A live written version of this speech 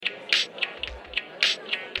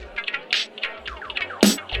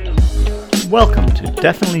Welcome to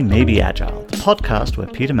Definitely Maybe Agile, the podcast where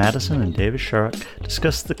Peter Madison and David Sharrock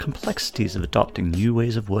discuss the complexities of adopting new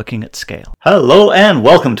ways of working at scale. Hello and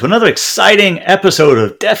welcome to another exciting episode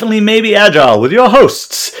of Definitely Maybe Agile with your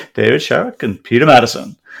hosts, David Sharrock and Peter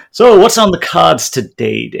Madison. So what's on the cards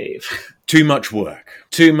today, Dave? Too much work,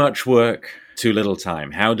 too little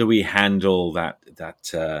time. How do we handle that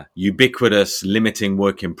ubiquitous limiting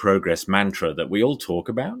work in progress mantra that we all talk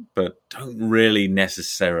about, but don't really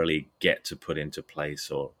necessarily get to put into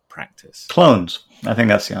place or practice? Clones. I think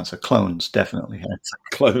that's the answer. Clones, definitely. Yeah.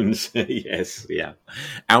 Clones, yes, yeah.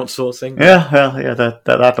 Outsourcing? Yeah,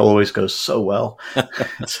 that always goes so well.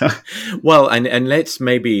 Well, and let's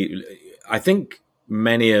maybe, I think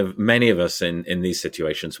many of us in these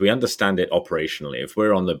situations, we understand it operationally. If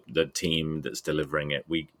we're on the team that's delivering it,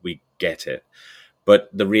 we get it.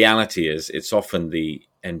 But the reality is it's often the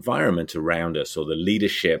environment around us or the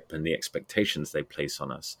leadership and the expectations they place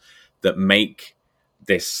on us that make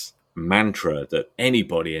this mantra that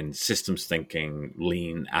anybody in systems thinking,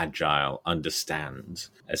 lean, agile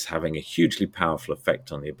understands as having a hugely powerful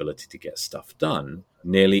effect on the ability to get stuff done,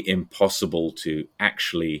 nearly impossible to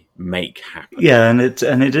actually make happen. Yeah, and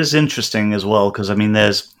it is interesting as well, because I mean,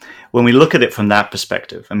 when we look at it from that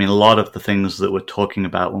perspective, I mean, a lot of the things that we're talking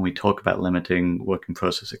about when we talk about limiting work in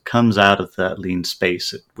process, it comes out of that lean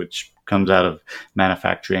space, which comes out of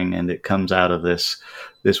manufacturing, and it comes out of this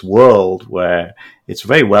world where it's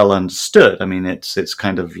very well understood. I mean, it's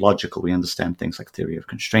kind of logical. We understand things like theory of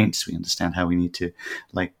constraints. We understand how we need to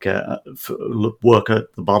work at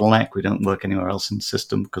the bottleneck. We don't work anywhere else in the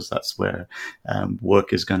system because that's where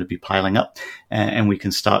work is going to be piling up, and we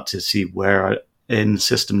can start to see where in the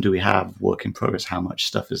system do we have work in progress, how much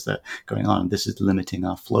stuff is there going on. This is limiting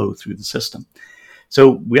our flow through the system.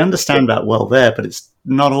 So we understand that well there, but it's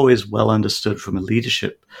not always well understood from a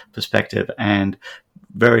leadership perspective, and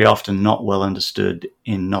very often not well understood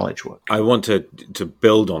in knowledge work. I want to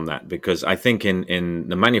build on that because I think in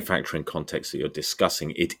the manufacturing context that you're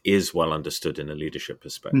discussing, it is well understood in a leadership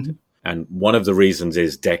perspective. Mm-hmm. And one of the reasons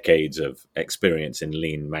is decades of experience in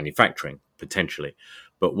lean manufacturing, potentially.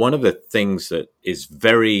 But one of the things that is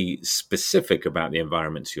very specific about the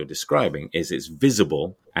environments you're describing is it's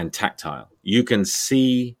visible and tactile. You can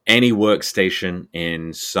see any workstation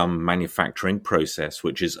in some manufacturing process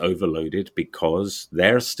which is overloaded because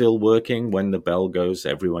they're still working when the bell goes,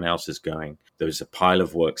 everyone else is going. There's a pile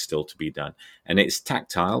of work still to be done. And it's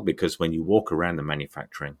tactile because when you walk around the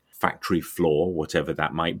manufacturing factory floor, whatever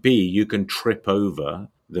that might be, you can trip over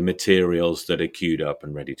the materials that are queued up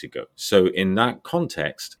and ready to go. So in that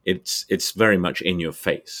context, it's very much in your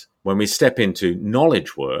face. When we step into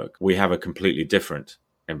knowledge work, we have a completely different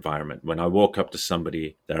environment. When I walk up to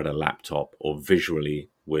somebody, they're at a laptop, or visually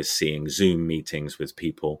we're seeing Zoom meetings with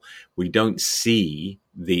people, we don't see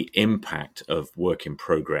the impact of work in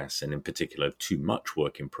progress, and in particular, too much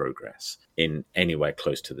work in progress, in anywhere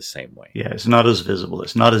close to the same way. Yeah, it's not as visible.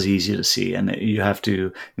 It's not as easy to see, and you have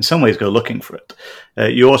to, in some ways, go looking for it.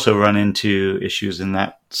 You also run into issues in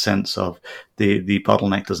that sense of the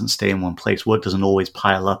bottleneck doesn't stay in one place. Work doesn't always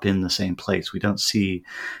pile up in the same place. We don't see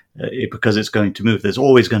it because it's going to move. There's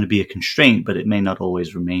always going to be a constraint, but it may not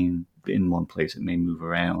always remain in one place. It may move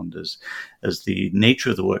around as the nature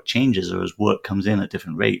of the work changes, or as work comes in at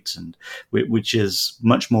different rates, and which is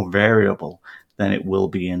much more variable than it will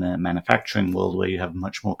be in a manufacturing world where you have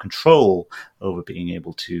much more control over being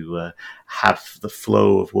able to have the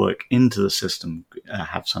flow of work into the system,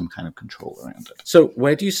 have some kind of control around it. So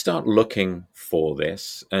where do you start looking for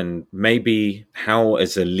this? And maybe how,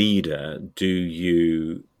 as a leader, do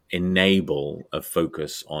you enable a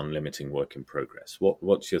focus on limiting work in progress?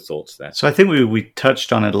 What's your thoughts there? So I think we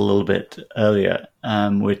touched on it a little bit earlier,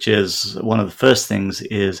 which is one of the first things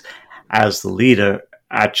is, as the leader,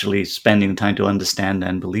 actually spending time to understand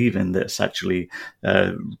and believe in this, actually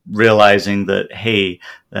realizing that, hey,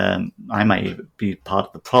 I might be part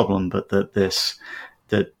of the problem, but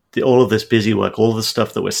all of this busy work, all of the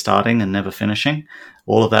stuff that we're starting and never finishing,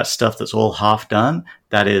 all of that stuff that's all half done,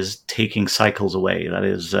 that is taking cycles away. That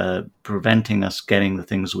is preventing us getting the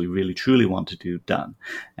things we really, truly want to do done.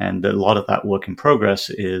 And a lot of that work in progress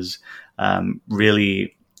is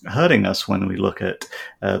really hurting us when we look at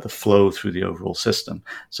the flow through the overall system.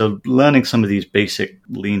 So learning some of these basic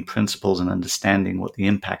lean principles and understanding what the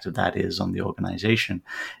impact of that is on the organization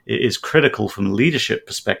is critical from a leadership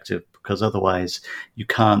perspective, because otherwise you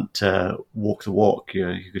can't walk the walk.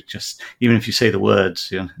 You could just, even if you say the words,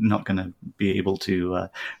 you're not going to be able to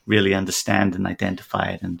really understand and identify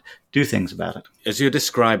it and do things about it. As you're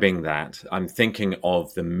describing that, I'm thinking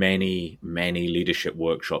of the many, many leadership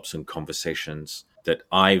workshops and conversations that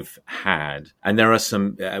I've had, and there are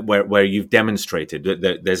some where you've demonstrated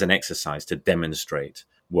that there's an exercise to demonstrate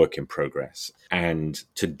work in progress and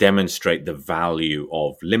to demonstrate the value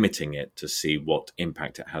of limiting it to see what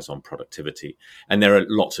impact it has on productivity. And there are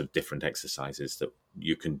lots of different exercises that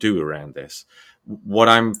you can do around this.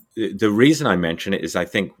 The reason I mention it is I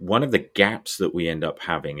think one of the gaps that we end up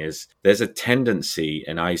having is there's a tendency,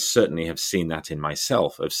 and I certainly have seen that in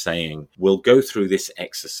myself, of saying, we'll go through this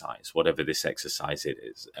exercise, whatever this exercise it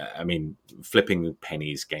is. I mean, flipping the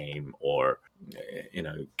pennies game or,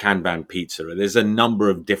 Kanban pizza. There's a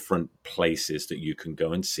number of different places that you can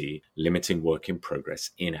go and see limiting work in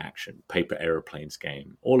progress in action, paper airplanes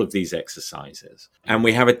game, all of these exercises. And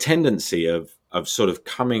we have a tendency of sort of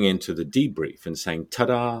coming into the debrief and saying,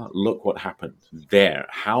 ta-da, look what happened there.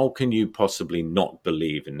 How can you possibly not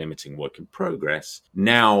believe in limiting work in progress?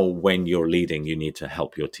 Now, when you're leading, you need to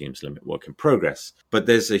help your teams limit work in progress. But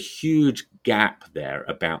there's a huge gap there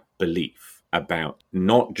about belief, about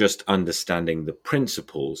not just understanding the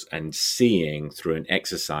principles and seeing through an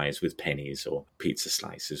exercise with pennies or pizza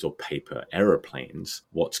slices or paper aeroplanes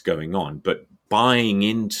what's going on, but buying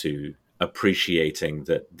into appreciating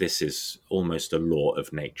that this is almost a law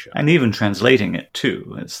of nature. And even translating it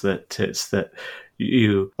too. It's that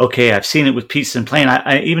I've seen it with pizza and plane.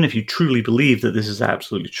 Even if you truly believe that this is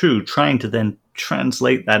absolutely true, trying to then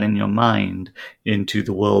translate that in your mind into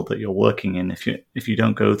the world that you're working in. If you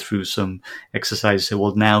don't go through some exercise, say,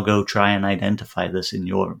 well, now go try and identify this in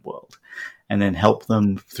your world, and then help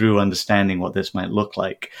them through understanding what this might look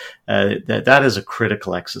like. That is a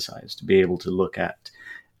critical exercise to be able to look at.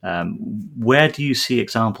 Where do you see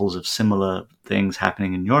examples of similar things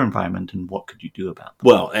happening in your environment, and what could you do about them?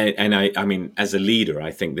 Well, and I mean, as a leader, I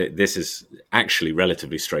think that this is actually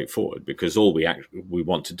relatively straightforward, because all we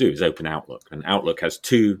want to do is open Outlook, and Outlook has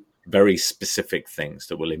two very specific things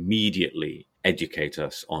that will immediately educate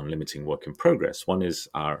us on limiting work in progress. One is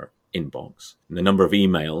our inbox, and the number of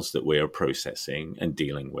emails that we are processing and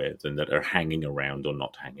dealing with, and that are hanging around or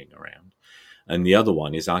not hanging around. And the other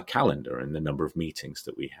one is our calendar and the number of meetings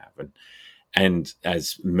that we have. And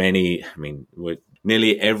as many,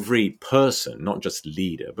 nearly every person, not just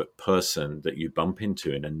leader, but person that you bump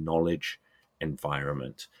into in a knowledge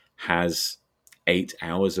environment has 8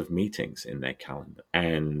 hours of meetings in their calendar.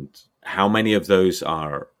 And how many of those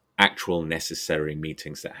are actual necessary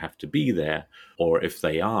meetings that have to be there? Or if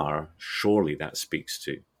they are, surely that speaks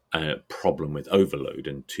to a problem with overload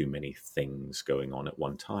and too many things going on at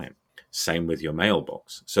one time. Same with your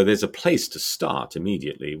mailbox. So there's a place to start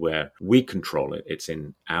immediately where we control it. It's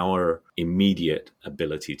in our immediate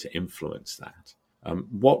ability to influence that.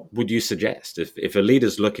 What would you suggest if a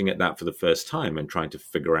leader's looking at that for the first time and trying to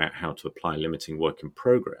figure out how to apply limiting work in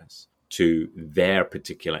progress to their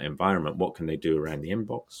particular environment? What can they do around the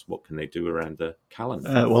inbox? What can they do around the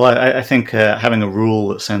calendar? Well, I think having a rule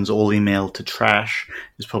that sends all email to trash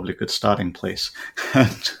is probably a good starting place.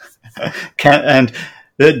 and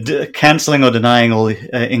cancelling or denying all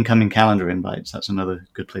incoming calendar invites. That's another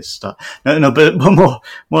good place to start. No, but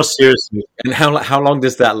more seriously. And how long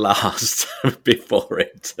does that last before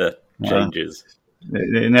it changes?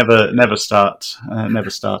 It never starts.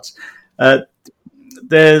 Never starts.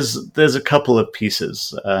 There's a couple of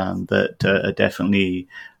pieces that are definitely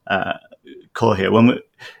core here. When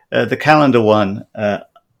the calendar one.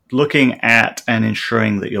 Looking at and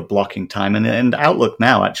ensuring that you're blocking time, and Outlook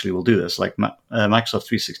now actually will do this. Like Microsoft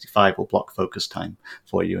 365 will block focus time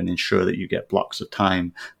for you and ensure that you get blocks of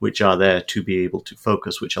time which are there to be able to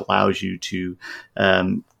focus, which allows you to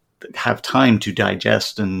have time to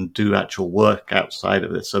digest and do actual work outside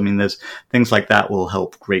of this. I mean, there's things like that will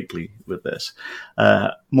help greatly with this.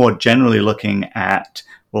 More generally looking at,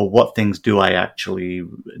 well, what things do I actually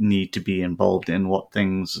need to be involved in?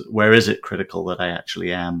 Where is it critical that I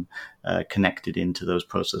actually am connected into those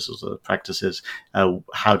processes or practices?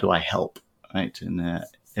 How do I help, right? And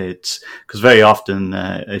it's because very often,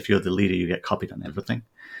 if you're the leader, you get copied on everything.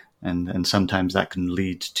 And sometimes that can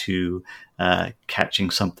lead to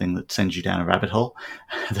catching something that sends you down a rabbit hole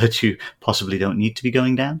that you possibly don't need to be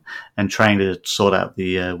going down, and trying to sort out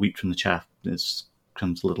the wheat from the chaff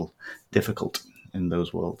becomes a little difficult in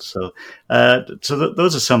those worlds. So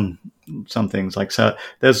those are some things. Like, so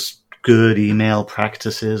there's good email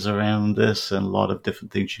practices around this, and a lot of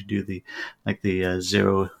different things you do. The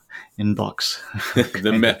zero inbox.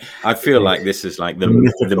 I feel like this is like the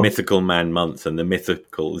mythical man month and the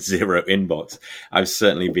mythical zero inbox. I've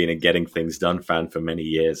certainly been a getting things done fan for many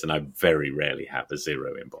years, and I very rarely have a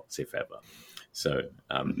zero inbox, if ever. So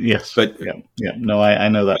yes, but yeah, no, I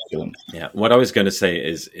know that feeling. Yeah, what I was going to say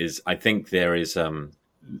is I think there is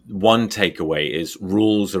one takeaway is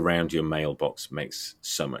rules around your mailbox makes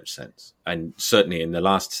so much sense. And certainly in the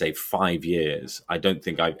last, say, 5 years, I don't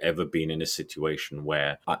think I've ever been in a situation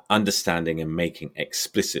where understanding and making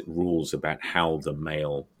explicit rules about how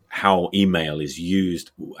email is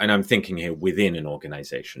used. And I'm thinking here within an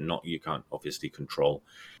organization, you can't obviously control,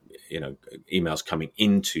 emails coming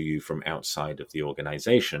into you from outside of the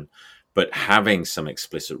organization, but having some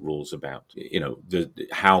explicit rules about,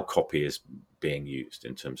 how copy is being used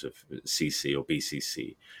in terms of CC or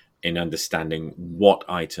BCC, in understanding what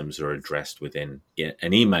items are addressed within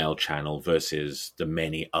an email channel versus the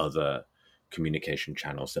many other communication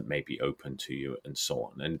channels that may be open to you and so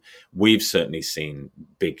on. And we've certainly seen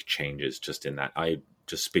big changes just in that.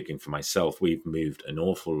 Just speaking for myself, we've moved an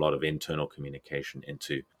awful lot of internal communication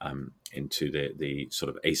into the sort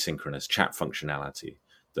of asynchronous chat functionality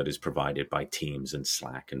that is provided by Teams and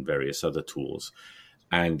Slack and various other tools.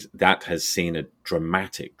 And that has seen a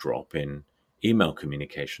dramatic drop in email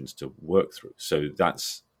communications to work through. So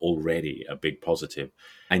that's already a big positive.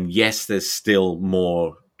 And yes, there's still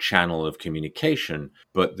more channel of communication,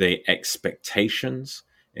 but the expectations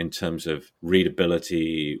in terms of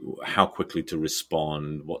readability, how quickly to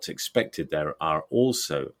respond, what's expected there are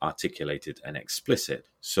also articulated and explicit.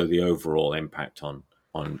 So the overall impact on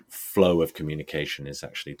flow of communication is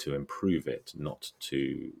actually to improve it, not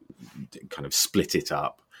to kind of split it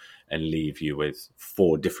up and leave you with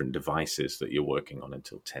 4 different devices that you're working on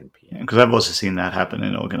until 10 p.m. Because I've also seen that happen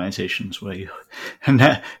in organizations where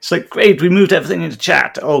it's like, great, we moved everything into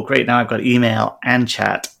chat. Oh, great, now I've got email and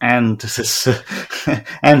chat and this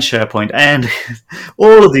and SharePoint and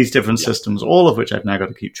all of these different systems, all of which I've now got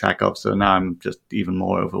to keep track of. So now I'm just even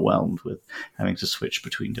more overwhelmed with having to switch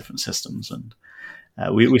between different systems. And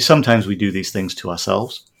we sometimes do these things to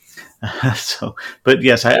ourselves. But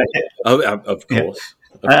yes, of course. Yeah.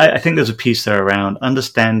 I think there's a piece there around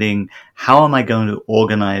understanding how am I going to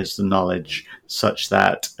organize the knowledge such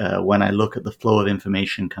that when I look at the flow of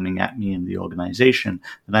information coming at me in the organization,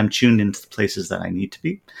 that I'm tuned into the places that I need to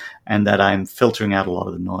be, and that I'm filtering out a lot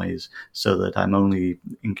of the noise so that I'm only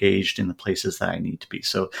engaged in the places that I need to be.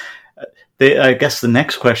 So I guess the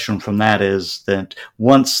next question from that is that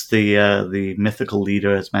once the mythical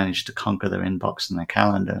leader has managed to conquer their inbox and their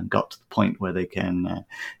calendar and got to the point where they can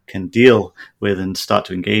deal with and start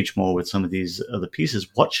to engage more with some of these other pieces,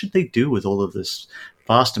 what should they do with all of this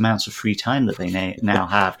vast amounts of free time that they now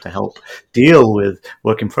have to help deal with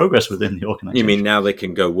work in progress within the organization? You mean now they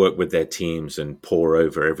can go work with their teams and pore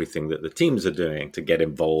over everything that the teams are doing to get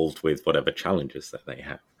involved with whatever challenges that they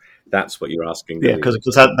have? That's what you're asking. Yeah, because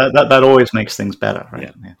that always makes things better,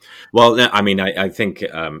 right? Yeah. Well, I mean, I think,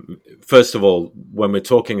 first of all, when we're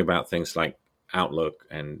talking about things like Outlook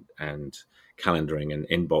and calendaring and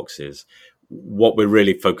inboxes, what we're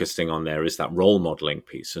really focusing on there is that role modeling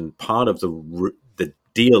piece. And part of the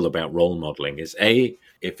deal about role modeling is,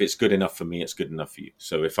 if it's good enough for me, it's good enough for you.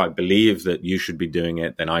 So if I believe that you should be doing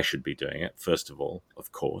it, then I should be doing it, first of all,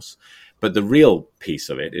 of course. But the real piece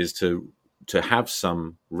of it is to have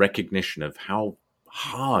some recognition of how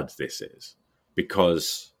hard this is,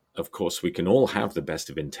 because of course we can all have the best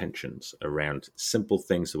of intentions around simple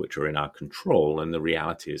things which are in our control, and the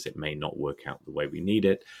reality is it may not work out the way we need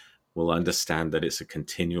it. We'll understand that it's a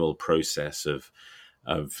continual process of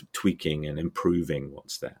tweaking and improving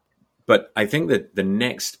what's there. But I think that the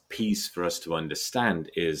next piece for us to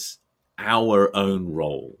understand is our own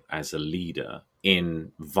role as a leader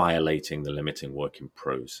in violating the limiting work in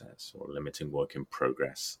process or limiting work in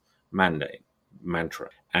progress mantra.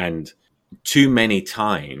 And too many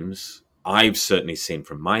times, I've certainly seen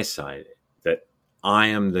from my side that I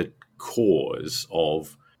am the cause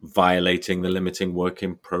of violating the limiting work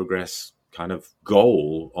in progress kind of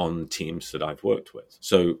goal on teams that I've worked with.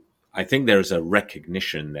 So I think there is a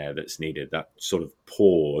recognition there that's needed, that sort of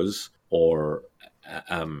pause or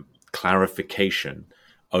clarification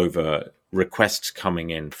over requests coming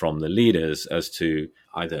in from the leaders as to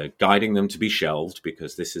either guiding them to be shelved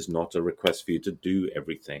because this is not a request for you to do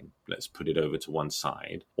everything, let's put it over to one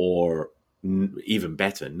side, or even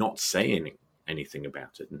better, not saying anything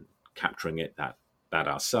about it and capturing it that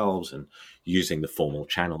ourselves and using the formal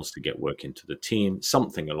channels to get work into the team,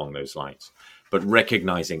 something along those lines, but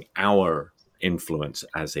recognizing our influence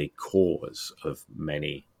as a cause of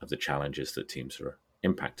many of the challenges that teams are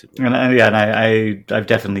impacted with. And I've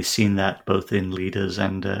definitely seen that both in leaders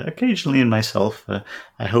and occasionally in myself.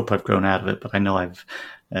 I hope I've grown out of it, but I know I've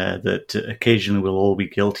that occasionally we'll all be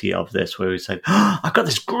guilty of this, where we say, oh, I've got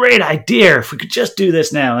this great idea, if we could just do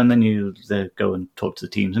this now. And then you go and talk to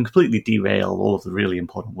the teams and completely derail all of the really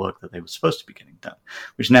important work that they were supposed to be getting done,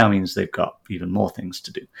 which now means they've got even more things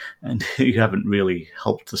to do. And you haven't really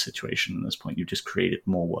helped the situation at this point. You've just created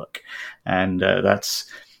more work. And this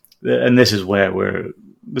is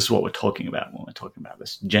what we're talking about when we're talking about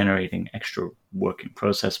this, generating extra work in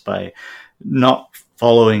process by not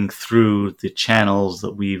following through the channels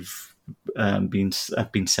that we've been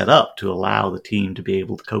set up to allow the team to be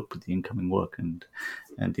able to cope with the incoming work and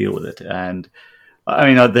deal with it. And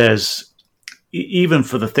I mean, there's, even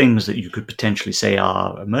for the things that you could potentially say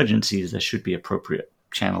are emergencies, there should be appropriate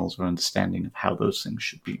channels or understanding of how those things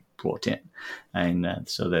should be brought in. And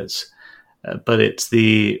so there's, but it's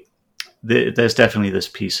there's definitely this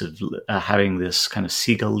piece of having this kind of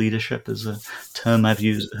seagull leadership, is a term I've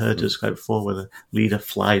heard described before, where the leader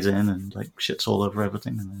flies in and like shits all over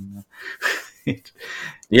everything, and then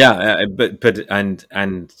but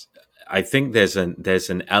I think there's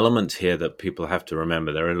an element here that people have to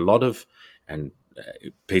remember. There are a lot of, and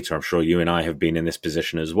Peter, I'm sure you and I have been in this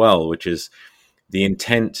position as well, which is the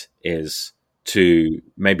intent is to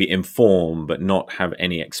maybe inform but not have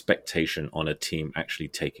any expectation on a team actually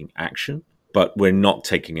taking action. But we're not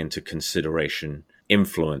taking into consideration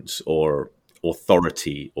influence or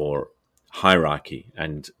authority or hierarchy.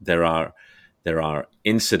 And there are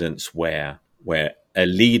incidents where a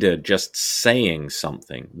leader just saying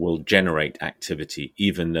something will generate activity,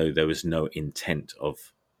 even though there was no intent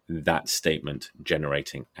of that statement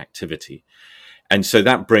generating activity. And so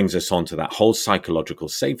that brings us on to that whole psychological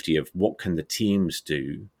safety of what can the teams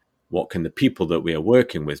do? What can the people that we are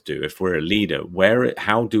working with do? If we're a leader,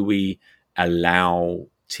 how do we allow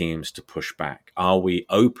teams to push back? Are we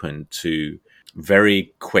open to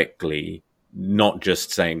very quickly not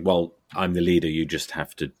just saying, well, I'm the leader, you just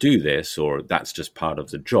have to do this, or that's just part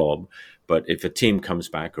of the job? But if a team comes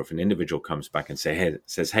back, or if an individual comes back and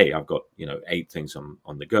says, hey, I've got 8 things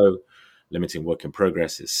on the go, limiting work in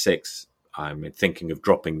progress is 6, I'm thinking of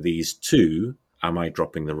dropping these 2. Am I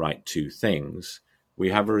dropping the right 2 things? We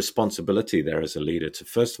have a responsibility there as a leader to,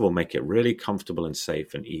 first of all, make it really comfortable and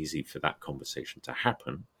safe and easy for that conversation to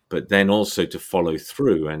happen, but then also to follow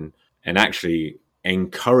through and actually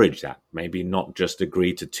encourage that. Maybe not just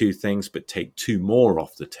agree to 2 things, but take 2 more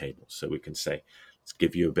off the table. So we can say, let's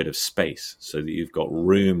give you a bit of space so that you've got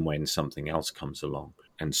room when something else comes along,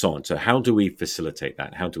 and so on. So how do we facilitate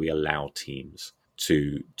that? How do we allow teams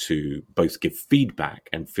to both give feedback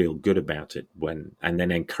and feel good about it and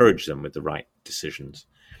then encourage them with the right decisions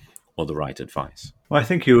or the right advice? Well, I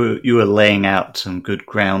think you were laying out some good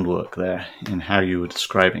groundwork there in how you were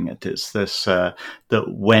describing it. It's this that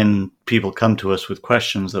when people come to us with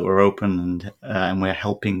questions, that we're open and we're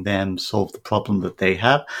helping them solve the problem that they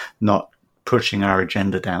have, not pushing our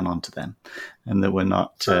agenda down onto them, and that we're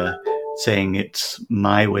not saying it's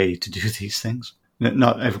my way to do these things.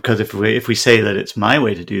 Not because if we say that it's my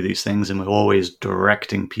way to do these things, and we're always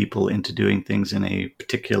directing people into doing things in a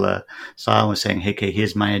particular style, we're saying, hey, okay,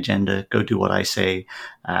 here's my agenda, go do what I say.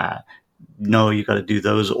 No, you got to do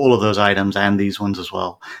all of those items and these ones as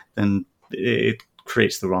well. Then it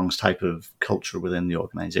creates the wrong type of culture within the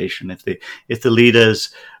organization. If the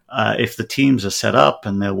leaders, if the teams are set up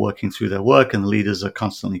and they're working through their work, and the leaders are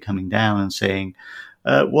constantly coming down and saying,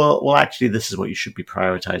 well, actually, this is what you should be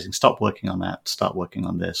prioritizing. Stop working on that. Start working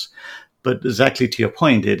on this. But exactly to your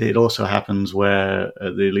point, it also happens where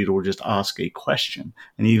the leader will just ask a question,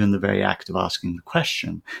 and even the very act of asking the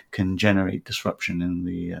question can generate disruption in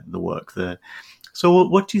the work. So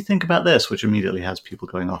what do you think about this? Which immediately has people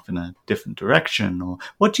going off in a different direction. Or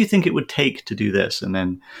what do you think it would take to do this? And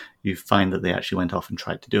then you find that they actually went off and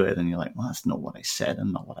tried to do it, and you're like, well, that's not what I said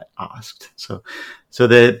and not what I asked. So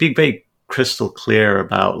they're very crystal clear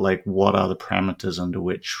about like what are the parameters under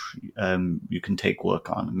which you can take work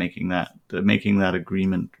on, making that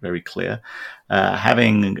agreement very clear.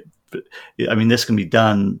 This can be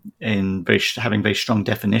done in having very strong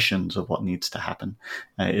definitions of what needs to happen.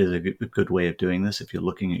 Is a good way of doing this if you're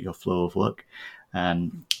looking at your flow of work.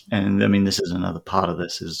 And this is another part of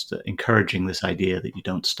this, is encouraging this idea that you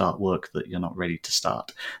don't start work that you're not ready to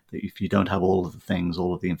start. That if you don't have all of the things,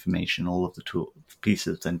 all of the information, all of the tool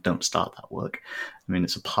pieces, then don't start that work.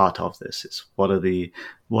 It's a part of this. It's what are the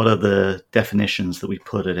definitions that we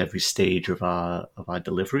put at every stage of our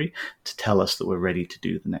delivery to tell us that we're ready to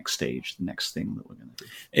do the next stage, the next thing that we're going to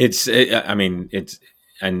do.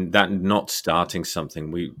 And that not starting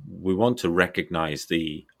something, we want to recognize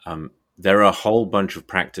there are a whole bunch of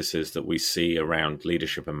practices that we see around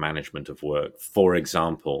leadership and management of work. For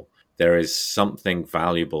example, there is something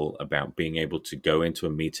valuable about being able to go into a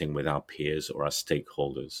meeting with our peers or our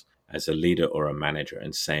stakeholders as a leader or a manager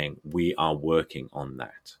and saying, we are working on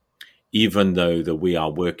that. Even though the we are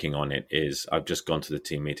working on it is, I've just gone to the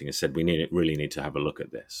team meeting and said, really need to have a look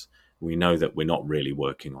at this. We know that we're not really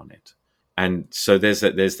working on it. And so there's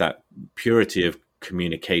that purity of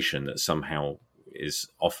communication that somehow is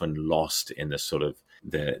often lost in the sort of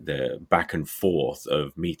the back and forth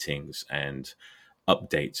of meetings and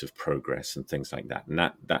updates of progress and things like that. And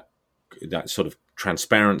that sort of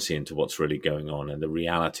transparency into what's really going on and the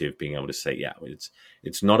reality of being able to say, yeah,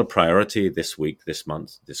 it's not a priority this week, this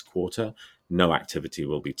month, this quarter, no activity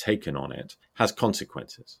will be taken on it, has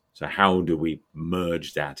consequences. So how do we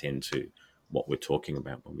merge that into what we're talking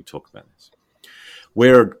about when we talk about this?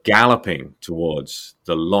 We're galloping towards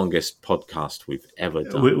the longest podcast we've ever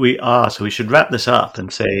done. We are, so we should wrap this up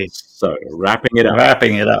and say... So, wrapping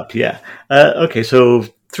it up, yeah. Okay, so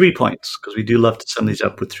 3 points, because we do love to sum these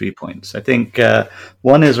up with 3 points. I think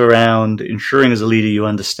one is around ensuring as a leader you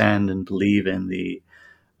understand and believe in the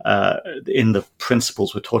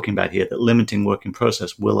principles we're talking about here, that limiting work in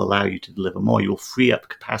process will allow you to deliver more. You'll free up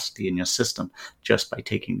capacity in your system just by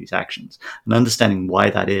taking these actions, and understanding why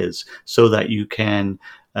that is, so that you can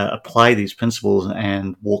apply these principles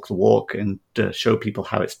and walk the walk and show people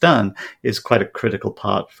how it's done is quite a critical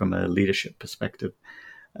part from a leadership perspective.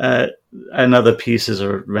 Another piece is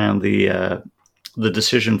around the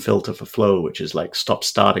decision filter for flow, which is like stop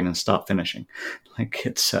starting and start finishing. Like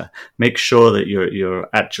it's make sure that you're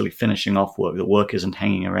actually finishing off work. The work isn't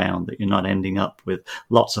hanging around. That you're not ending up with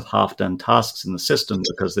lots of half-done tasks in the system,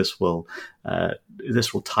 because this will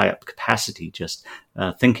tie up capacity just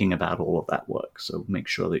thinking about all of that work. So make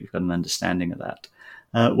sure that you've got an understanding of that.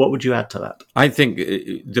 What would you add to that? I think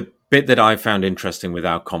the bit that I found interesting with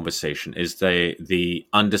our conversation is the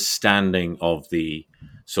understanding of the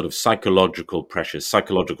sort of psychological pressures.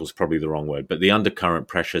 Psychological is probably the wrong word, but the undercurrent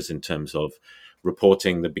pressures in terms of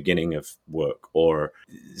reporting the beginning of work or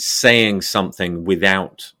saying something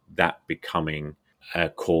without that becoming a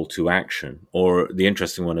call to action, or the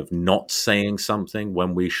interesting one of not saying something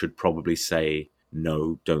when we should probably say,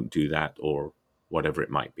 no, don't do that, or whatever it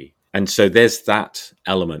might be. And so there's that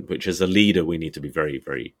element, which as a leader, we need to be very,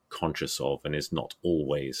 very conscious of, and is not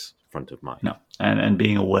always front of mind. No, and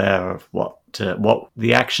being aware of what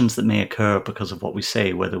the actions that may occur because of what we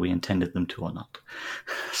say, whether we intended them to or not.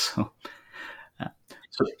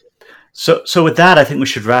 So with that, I think we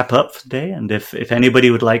should wrap up for today. And if anybody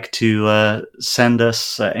would like to send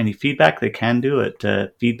us any feedback, they can do it.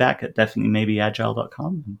 Feedback at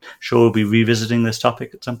definitelymaybeagile.com. I'm sure we'll be revisiting this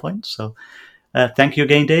topic at some point. So thank you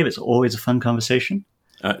again, Dave. It's always a fun conversation.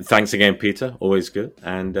 Thanks again, Peter. Always good.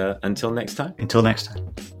 And until next time. Until next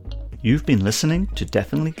time. You've been listening to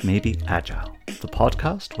Definitely Maybe Agile, the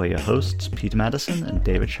podcast where your hosts, Peter Madison and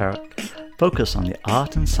David Sharrock, focus on the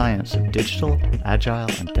art and science of digital, agile,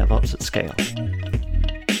 and DevOps at scale.